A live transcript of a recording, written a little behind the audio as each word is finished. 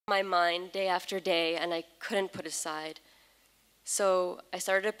my mind day after day, and I couldn't put aside. So I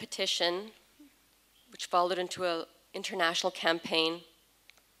started a petition, which followed into an international campaign,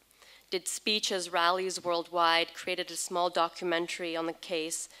 did speeches, rallies worldwide, created a small documentary on the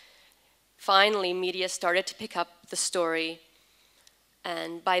case. Finally, media started to pick up the story,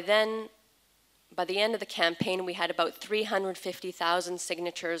 and by the end of the campaign, we had about 350,000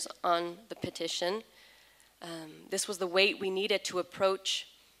 signatures on the petition. This was the weight we needed to approach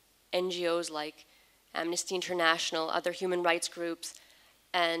NGOs like Amnesty International, other human rights groups,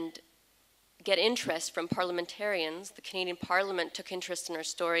 and get interest from parliamentarians. The Canadian Parliament took interest in our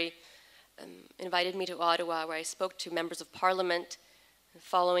story, invited me to Ottawa, where I spoke to members of Parliament.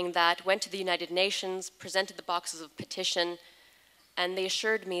 Following that, went to the United Nations, presented the boxes of petition, and they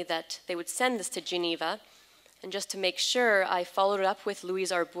assured me that they would send this to Geneva. And just to make sure, I followed it up with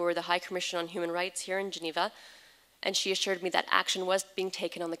Louise Arbour, the High Commissioner on Human Rights here in Geneva, and she assured me that action was being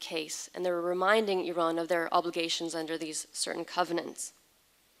taken on the case, and they were reminding Iran of their obligations under these certain covenants.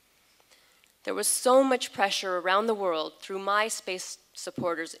 There was so much pressure around the world through MySpace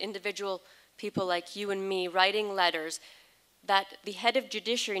supporters, individual people like you and me writing letters, that the head of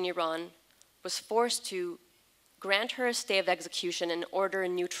judiciary in Iran was forced to grant her a stay of execution and order a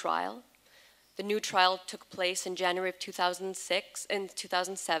new trial. The new trial took place in January of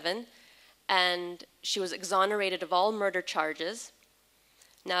 2007, and she was exonerated of all murder charges.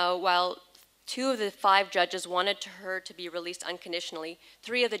 Now, while 2 of the 5 judges wanted her to be released unconditionally,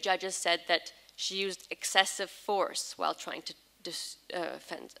 3 of the judges said that she used excessive force while trying to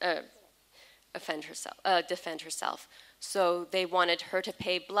defend herself. So they wanted her to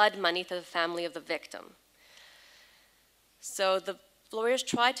pay blood money to the family of the victim. So the lawyers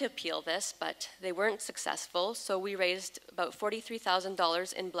tried to appeal this, but they weren't successful. So we raised about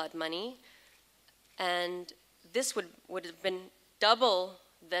 $43,000 in blood money, and this would have been double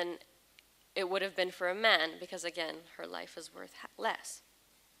than it would have been for a man, because again, her life is worth less.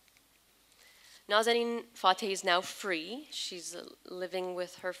 Nazanin Fateh is now free. She's living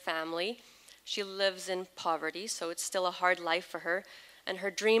with her family. She lives in poverty, so it's still a hard life for her. And her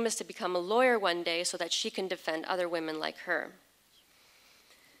dream is to become a lawyer one day so that she can defend other women like her.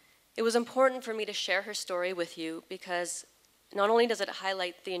 It was important for me to share her story with you because not only does it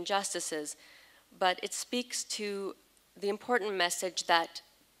highlight the injustices, but it speaks to the important message that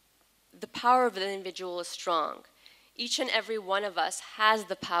the power of the individual is strong. Each and every one of us has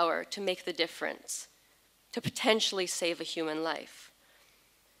the power to make the difference, to potentially save a human life.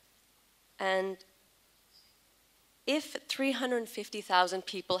 And if 350,000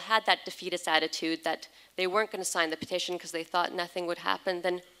 people had that defeatist attitude that they weren't going to sign the petition because they thought nothing would happen,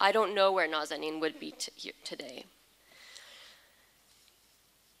 then I don't know where Nazanin would be here today.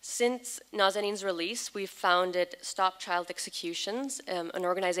 Since Nazanin's release, we've founded Stop Child Executions, an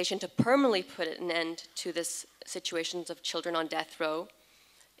organization to permanently put an end to this situations of children on death row.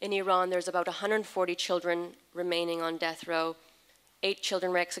 In Iran, there's about 140 children remaining on death row. 8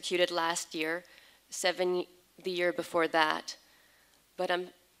 children were executed last year, 7 the year before that. But I'm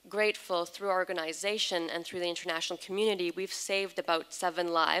grateful through our organization and through the international community, we've saved about 7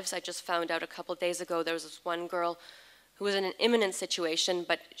 lives. I just found out a couple days ago there was this one girl who was in an imminent situation,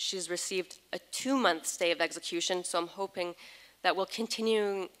 but she's received a 2-month stay of execution, so I'm hoping that we'll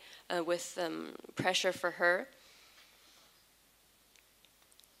continue with pressure for her.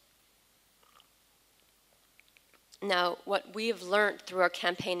 Now, what we have learned through our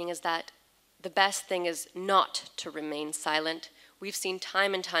campaigning is that the best thing is not to remain silent. We've seen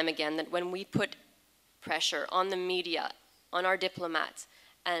time and time again that when we put pressure on the media, on our diplomats,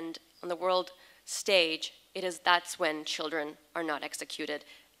 and on the world stage, that's when children are not executed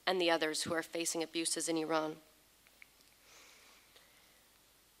and the others who are facing abuses in Iran.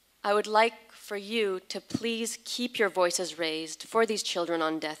 I would like for you to please keep your voices raised for these children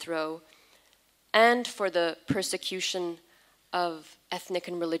on death row and for the persecution of ethnic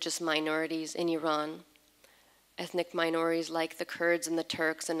and religious minorities in Iran. Ethnic minorities like the Kurds and the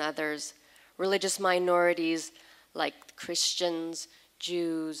Turks and others. Religious minorities like Christians,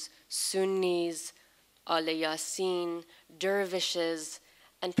 Jews, Sunnis, Al Yasin, dervishes,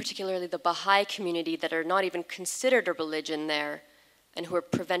 and particularly the Baha'i community that are not even considered a religion there and who are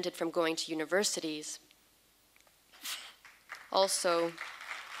prevented from going to universities. Also,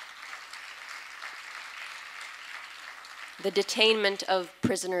 the detainment of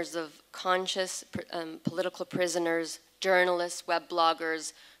prisoners of conscience, political prisoners, journalists, web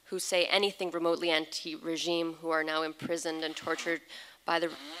bloggers who say anything remotely anti-regime, who are now imprisoned and tortured by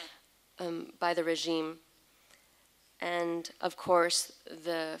the regime. And of course,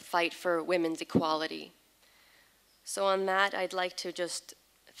 the fight for women's equality. So on that, I'd like to just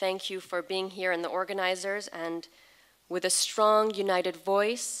thank you for being here and the organizers, and with a strong, united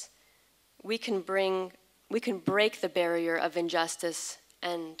voice, we can break the barrier of injustice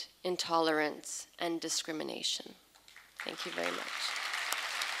and intolerance and discrimination. Thank you very much.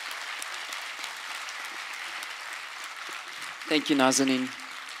 Thank you, Nazanin.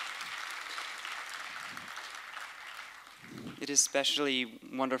 It is especially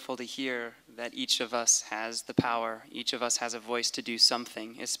wonderful to hear that each of us has the power, each of us has a voice to do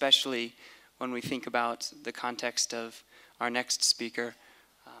something, especially when we think about the context of our next speaker,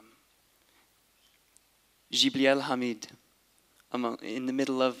 Gibreil Hamid, in the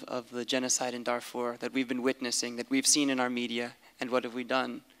middle of the genocide in Darfur that we've been witnessing, that we've seen in our media, and what have we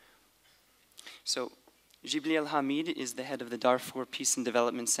done? So, Gibreil Hamid is the head of the Darfur Peace and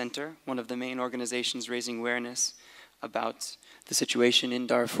Development Center, one of the main organizations raising awareness about the situation in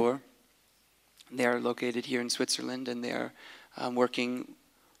Darfur. They are located here in Switzerland, and they are working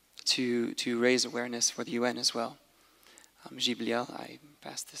to raise awareness for the UN as well. Gibreil, I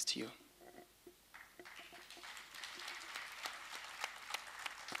pass this to you.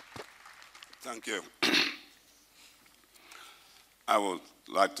 Thank you. I would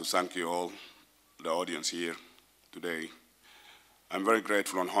like to thank you all, the audience here today. I'm very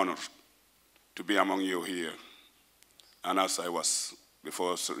grateful and honored to be among you here. And as I was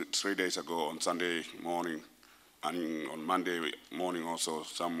before 3 days ago on Sunday morning, and on Monday morning also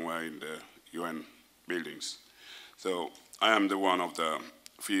somewhere in the UN buildings. So I am the one of the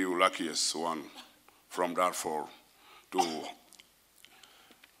few luckiest one from Darfur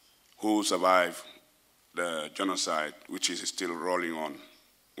who survived the genocide, which is still rolling on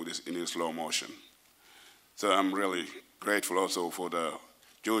in slow motion. So I'm really grateful also for the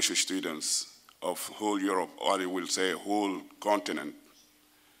Jewish students of whole Europe, or I will say whole continent,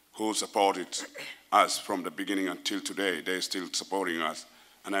 who supported us from the beginning until today. They're still supporting us,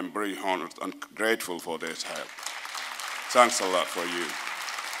 and I'm very honored and grateful for their help. Thanks a lot for you.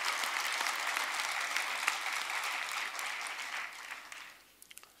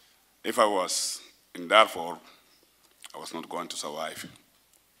 If I was in Darfur, I was not going to survive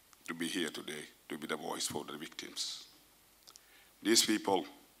to be here today, to be the voice for the victims. These people,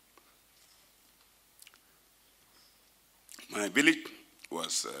 my village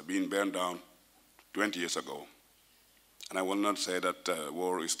was being burned down 20 years ago. And I will not say that the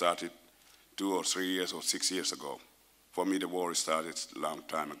war started 2 or 3 years or 6 years ago. For me, the war started a long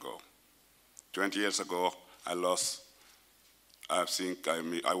time ago. 20 years ago, I lost, I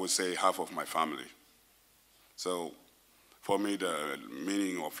would say, half of my family. So for me, the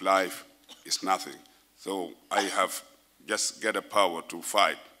meaning of life is nothing. So I have just get the power to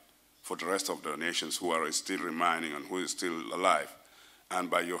fight for the rest of the nations who are still remaining and who is still alive. And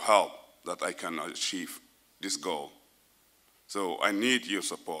by your help, that I can achieve this goal. So I need your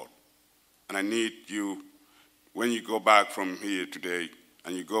support. And I need you, when you go back from here today,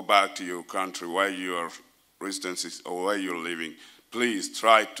 and you go back to your country where your residence is or where you're living, please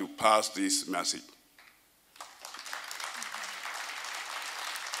try to pass this message.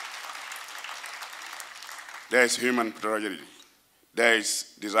 There is human tragedy. There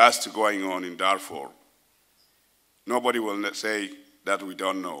is disaster going on in Darfur. Nobody will say that we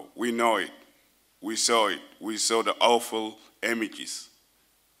don't know. We know it. We saw it. We saw the awful images.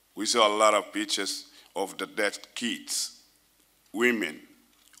 We saw a lot of pictures of the dead kids, women,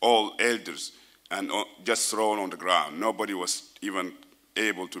 all elders, and just thrown on the ground. Nobody was even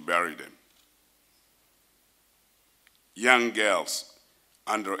able to bury them. Young girls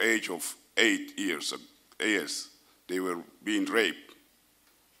under the age of 8 years, they were being raped.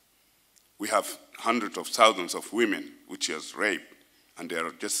 We have hundreds of thousands of women which is raped, and they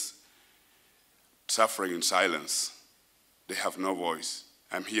are just suffering in silence. They have no voice.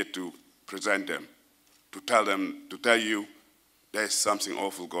 I'm here to present them, to tell you there's something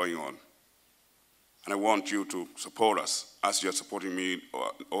awful going on. And I want you to support us, as you're supporting me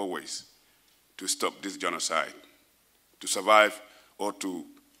always, to stop this genocide, to survive or to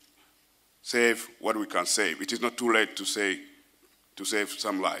save what we can save. It is not too late to save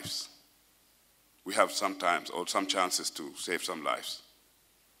some lives. We have some times or some chances to save some lives.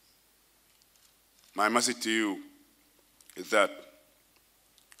 My message to you is that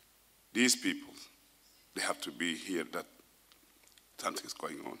these people, they have to be here that something is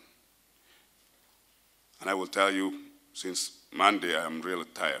going on. And I will tell you, since Monday, I am really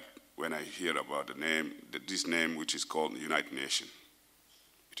tired when I hear about this name which is called the United Nations.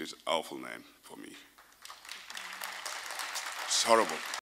 It is an awful name for me. It's horrible.